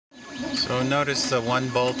So notice the one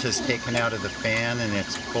bolt is taken out of the fan and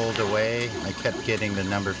it's pulled away. I kept getting the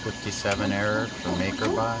number 57 error from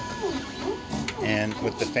Makerbot. And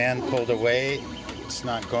with the fan pulled away, it's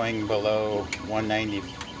not going below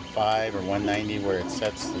 195 or 190 where it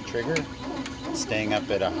sets the trigger. It's staying up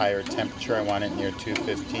at a higher temperature. I want it near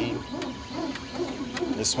 215.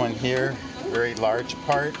 This one here, very large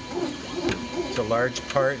part. It's a large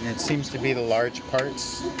part, and it seems to be the large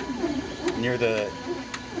parts near the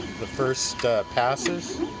first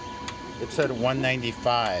passes. It's at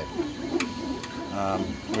 195,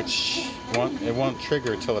 which won't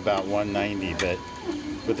trigger till about 190. But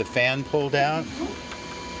with the fan pulled out,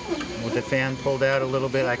 a little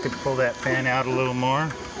bit, I could pull that fan out a little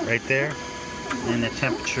more, right there, and the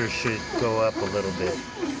temperature should go up a little bit.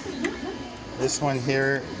 This one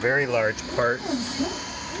here, very large part.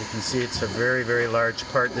 You can see it's a very, very large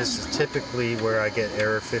part. This is typically where I get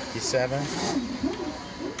error 57.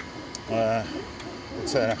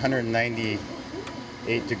 It's at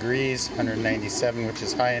 198 degrees, 197, which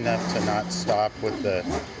is high enough to not stop with the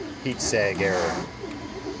heat sag error.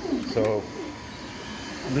 So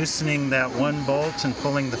loosening that one bolt and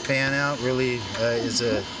pulling the fan out really is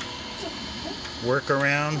a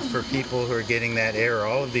workaround for people who are getting that error.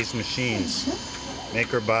 All of these machines,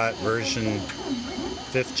 Makerbot version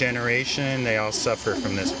 5th generation, they all suffer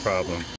from this problem.